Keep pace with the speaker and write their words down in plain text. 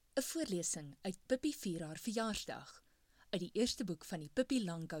'n voorlesing uit Pippi vier haar verjaarsdag, uit die eerste boek van die Pippi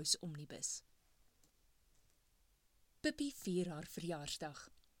Langkous Omnibus. Pippi vier haar verjaarsdag.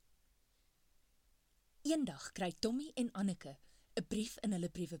 Eendag kry Tommy en Anneke 'n brief in hulle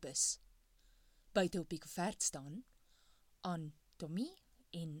briewebus. Buite op die koevert staan, aan Tommy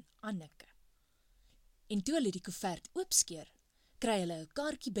en Anneke. En toe hulle die koevert oopskeer, kry hulle 'n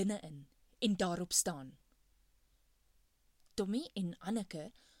kaartjie binne-in en daarop staan: Tommy en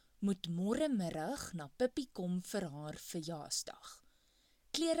Anneke moet môre middag na Pippi kom vir haar verjaarsdag.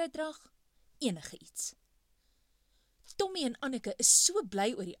 Kleredrag, enige iets. Tommy en Anneke is so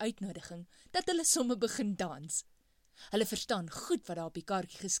bly oor die uitnodiging, dat hulle somme begin dans. Hulle verstaan goed wat daar op die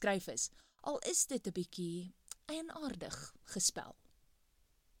kaartjie geskryf is, al is dit 'n bietjie eienaardig gespel.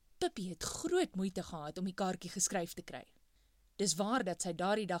 Pippi het groot moeite gehad om die kaartjie geskryf te kry. Dis waar dat sy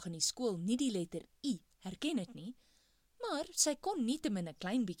daardie dag in die skool nie die letter I herken het nie, maar sy kon nietemin 'n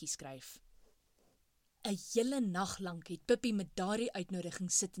klein bietjie skryf. 'n hele nag lank het Pippi met daardie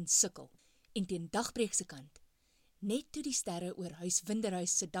uitnodiging sit en sukkel, en teen dagbreek se kant, net toe die sterre oor huis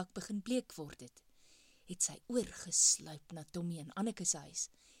Winderhuis se dak begin bleek word het sy oorgesluip na Tommy en Anneke se huis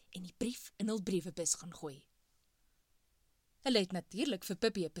en die brief in hul briewebus gaan gooi. Hulle het natuurlik vir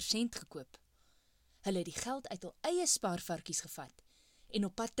Pippi 'n persent gekoop. Hulle het die geld uit hul eie spaarvarkies gevat en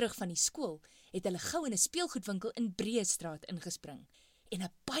op pad terug van die skool het hulle gou in 'n speelgoedwinkel in Breestraat ingespring en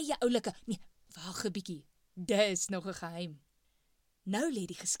 'n baie oulike, nee, wag 'n bietjie, dis nog 'n geheim. Nou lê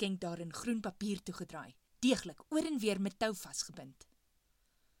die geskenk daar in groen papier toegedraai, deeglik oor en weer met tou vasgebind.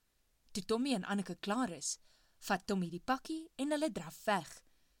 Toe Tommy en Anneke klaar is, vat Tommy die pakkie en hulle draf weg,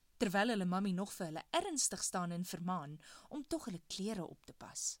 terwyl hulle mammie nog vir hulle ernstig staan en vermaan om tog hulle klere op te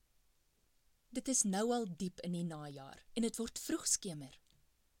pas. Dit is nou al diep in die najaar en dit word vroeg skemer.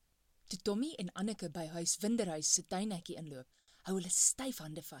 Toe Tommy en Anneke by huis Winderhuis se tuinhekkie inloop, hou hulle styf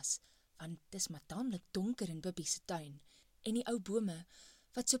hande vas, want dis maar taamlik donker in Pippi se tuin en die ou bome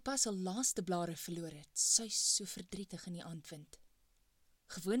wat sopas al laaste blare verloor het, suis so verdrietig in die aandwind.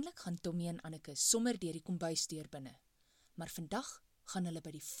 Gewoonlik gaan Tommy en Anneke sommer deur die kombuisdeur binne, maar vandag gaan hulle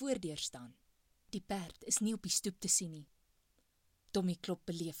by die voordeur staan. Die perd is nie op die stoep te sien nie. Tommy klop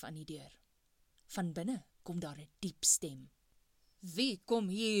beleef aan die deur. Van binne kom daar 'n diep stem. Wie kom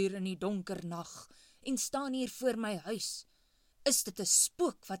hier in die donker nag en staan hier voor my huis? Is dit 'n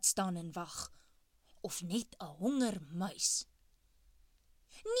spook wat staan en wag? Of net 'n hongermuis?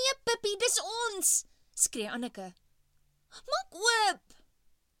 Nee, Pippi, dis ons, skree Anneke. Maak oop!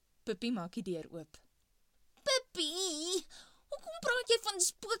 Pippi maak die deur oop. Pippi, hoekom praat jy van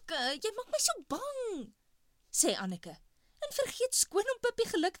spooke? Jy maak my so bang, sê Anneke, en vergeet skoon om Pippi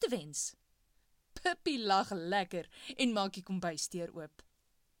geluk te wens. Pippi lag lekker en maak die kombuisdeur oop.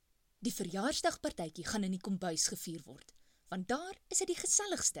 Die verjaarsdagpartytjie gaan in die kombuis gevier word, want daar is dit die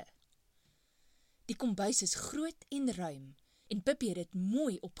geselligste. Die kombuis is groot en ruim, en Pippi het dit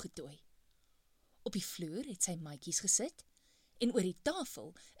mooi opgetooi. Op die vloer het sy maatjies gesit, en oor die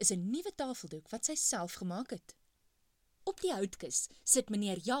tafel is 'n nuwe tafeldoek wat sy self gemaak het. Op die houtkus sit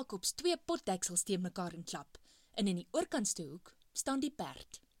meneer Jacobs 2 potdeksels teen mekaar en klap, en in die oorkantste hoek staan die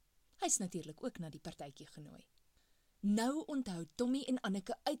perd. Hy is natuurlik ook na die partytjie genooi. Nou onthou Tommy en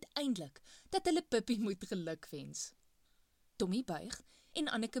Anneke uiteindelik dat hulle Pippi moet geluk wens. Tommy buig en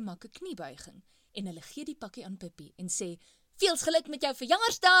Anneke maak 'n kniebuiging en hulle gee die pakkie aan Pippi en sê, "Veels geluk met jou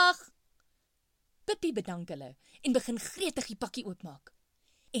verjaarsdag!" Pippi bedank hulle en begin gretig die pakkie oopmaak.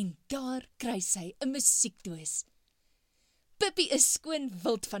 En daar kry sy 'n musiekdoos. Pippi is skoon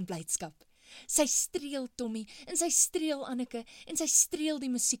wild van blydskap. Sy streel Tommy en sy streel Anneke en sy streel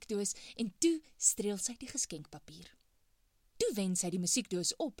die musiekdoos en toe streel sy die geskenkpapier. Toe wen sy die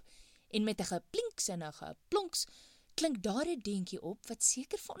musiekdoos op en met 'n geplinksinnige plonks klink daar 'n deentjie op wat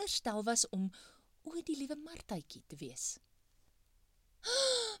seker veronderstel was om o die liewe Marthytjie te wees.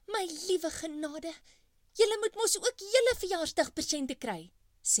 My liewe genade, julle moet mos ook julle verjaarsdagpersente kry,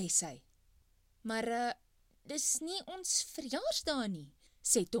 sê sy. Maar dis nie ons verjaarsdag nie,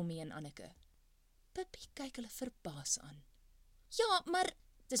 sê Tommy en Anneke. Pippi kyk hulle verbaas aan. Ja, maar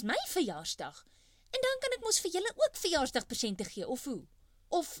dis my verjaarsdag, en dan kan ek mos vir julle ook verjaarsdagpersente gee, of hoe?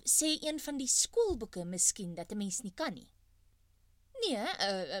 Of sê een van die skoolboeke miskien dat 'n mens nie kan nie? Nee,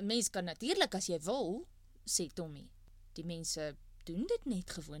 'n mens kan natuurlik as jy wil, sê Tommy. Die mense doen dit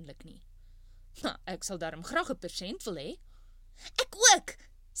net gewoonlik nie. Ek sal daarom graag 'n persent wil hê. Ek ook,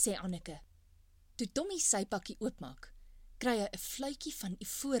 sê Anneke. Toe Tommy sy pakkie oopmaak, kry hy 'n fluitjie van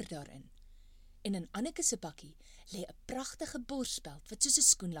ivoor daarin. En in Anneke se pakkie lê 'n pragtige borsspeld wat soos 'n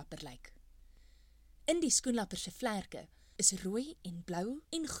skoenlapper lyk. In die skoenlapper se vlerke is rooi en blou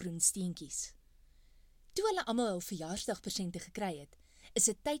en groen steentjies. Toe hulle almal hul verjaarsdagpersente gekry het, is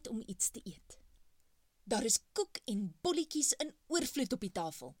dit tyd om iets te eet. Daar is koek en bolletjies in oorvloed op die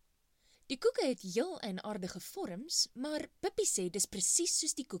tafel. Die koeke het heel eienaardige vorms, maar Pippi sê dis presies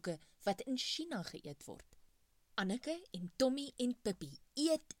soos die koeke wat in China geëet word. Anneke en Tommy en Pippi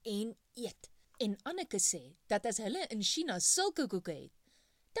eet en eet. En Anneke sê dat as hulle in China sulke koeke het,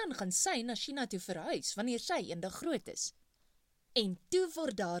 dan gaan sy na China toe verhuis wanneer sy eendag groot is. En toe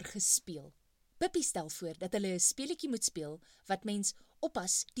word daar gespeel. Pippi stel voor dat hulle 'n speletjie moet speel wat mens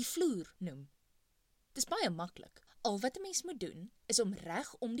oppas die vloer noem. Dis baie maklik. Al wat 'n mens moet doen, is om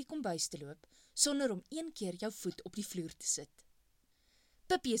reg om die kombuis te loop, sonder om een keer jou voet op die vloer te sit.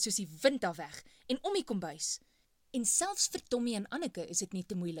 Pippi is soos die wind af weg, en om die kombuis. En selfs vir Tommy en Anneke is dit nie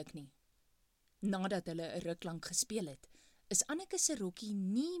te moeilik nie. Nadat hulle 'n ruk lank gespeel het, is Anneke se rokkie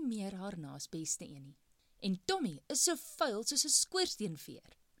nie meer haar naas beste een nie. En Tommy is so vuil soos 'n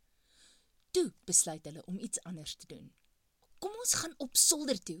skoorsteenveer. Toe besluit hulle om iets anders te doen. Kom ons gaan op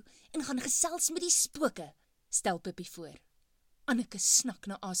solder toe en gaan gesels met die spooke, stel Pippi voor. Anneke snak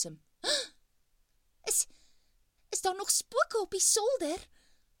na asem. Is daar nog spooke op die solder?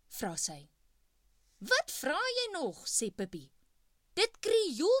 Vra sy. Wat vra jy nog, sê Pippi. Dit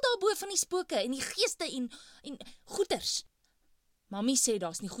krioel daarbo van die spooke en die geeste en goeters. Mami sê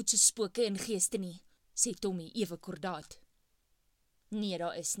daar's nie goed so spooke en geeste nie, sê Tommy ewe kordaat. Nee,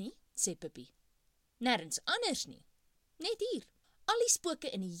 daar is nie, sê Pippi. Nêrens anders nie. Net hier. Al die spooke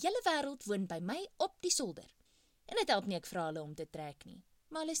in die hele wêreld woon by my op die solder. En dit help nie ek vra hulle om te trek nie,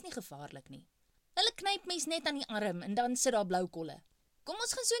 maar hulle is nie gevaarlik nie. Hulle knyp mens net aan die arm en dan sit daar blou kolle. Kom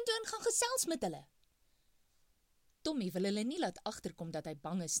ons gaan soontoe en gaan gesels met hulle. Tommy wil hulle nie laat agterkom dat hy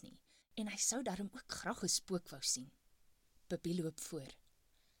bang is nie, en hy sou daarom ook graag 'n spook wou sien. Pippi loop voor.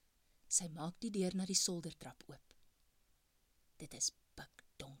 Sy maak die deur na die soldertrap oop. Dit is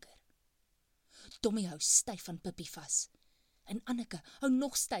pikdonker. Tommy hou styf van Pippi vas, en Anneke hou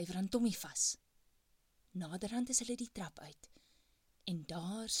nog stywer aan Tommy vas. Naderhand is hulle die trap uit, en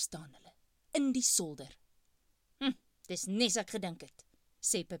daar staan hulle, in die solder. Dis nes ek gedink het,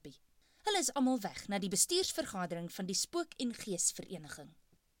 sê Pippi. Hulle is almal weg na die bestuursvergadering van die spook- en geesvereniging.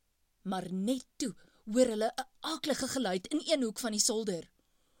 Maar net toe hoor hulle 'n aaklige geluid in een hoek van die solder.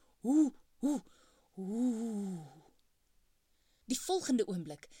 Hoe. Die volgende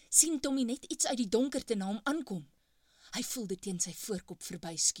oomblik sien Tommy net iets uit die donkerte na hom aankom. Hy voel dit teen sy voorkop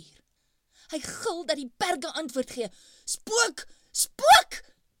verbyskuur. Hy gil dat die berge antwoord gee. Spook! Spook!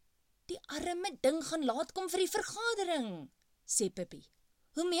 Die arme ding gaan laat kom vir die vergadering, sê Pippi.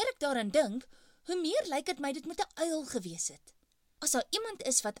 Hoe meer ek daaraan dink, hoe meer lyk dit my dit moet 'n uil gewees het. As daar iemand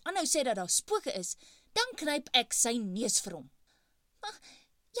is wat aanhou sê dat daar spooke is, dan knyp ek sy neus vir hom. Maar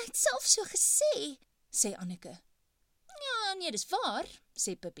jy het self so gesê, sê Anneke. Ja, nee, dis waar,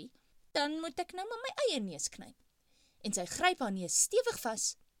 sê Pippi. Dan moet ek nou maar my eie neus knyp. En sy gryp haar neus stewig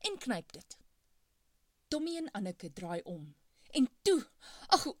vas en knyp dit. Tommy en Anneke draai om. En toe,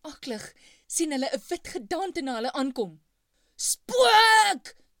 ag hoe aklig, sien hulle 'n wit gedaante na hulle aankom.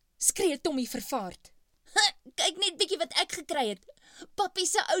 Spook! Skree Tommy vervaard. Kyk net bietjie wat ek gekry het. Pappie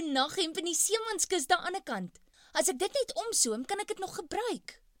se ou naghemp in die seemanskus daar aan die kant. As ek dit net omsoom, kan ek dit nog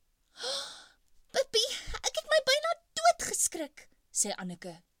gebruik. Pippi, ek het my byna dood geskrik, sê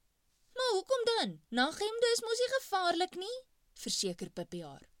Anneke. Maar hoekom dan? Naghemde is mos nie gevaarlik nie, verseker Pippi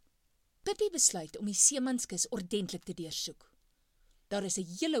haar. Pippi besluit om die seemanskus ordentlik te deursoek. Daar is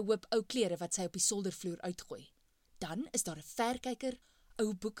 'n hele hoop ou klere wat sy op die soldervloer uitgooi. Dan is daar 'n verkyker,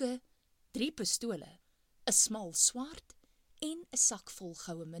 ou boeke, 3 pistole, 'n smal swaard en 'n sak vol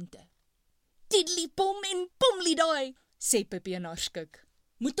goue munte. Tiddeliepom en pomlidaai, sê Pippi in haar skik.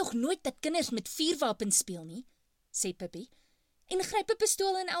 Moet tog nooit dat kinders met vuurwapens speel nie, sê Pippi, en gryp 'n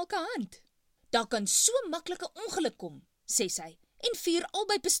pistool in elke hand. Daar kan so maklik 'n ongeluk kom, sê sy, en vuur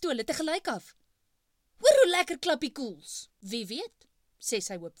albei pistole te gelyk af. Hoor hoe lekker klap die koels. Wie weet, sê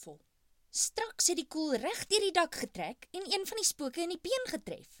sy hoopvol. Straks het die koel reg deur die dak getrek en een van die spooke in die been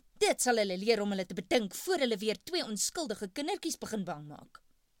getref. Dit sal hulle leer om hulle te bedink voor hulle weer 2 onskuldige kindertjies begin bang maak.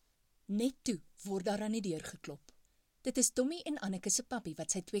 Net toe word daar aan die deur geklop. Dit is Tommy en Anneke se pappie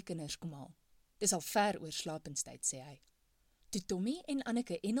wat sy 2 kinders kom haal. Dis al ver oor slapenstyd, sê hy. Toe Tommy en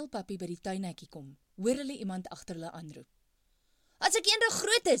Anneke en hul pappie by die tuinhekkie kom, hoor hulle iemand agter hulle aanroep. As ek eendag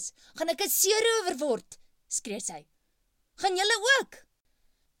groot is, gaan ek 'n seerower word, skree sy. Gaan julle ook?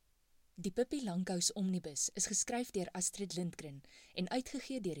 Die Pippi Langkous Omnibus is geskryf deur Astrid Lindgren en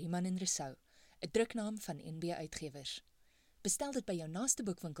uitgegee deur Iman en Rousseau, 'n druknaam van NB Uitgewers. Bestel dit by jou naaste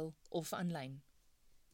boekwinkel of aanlyn.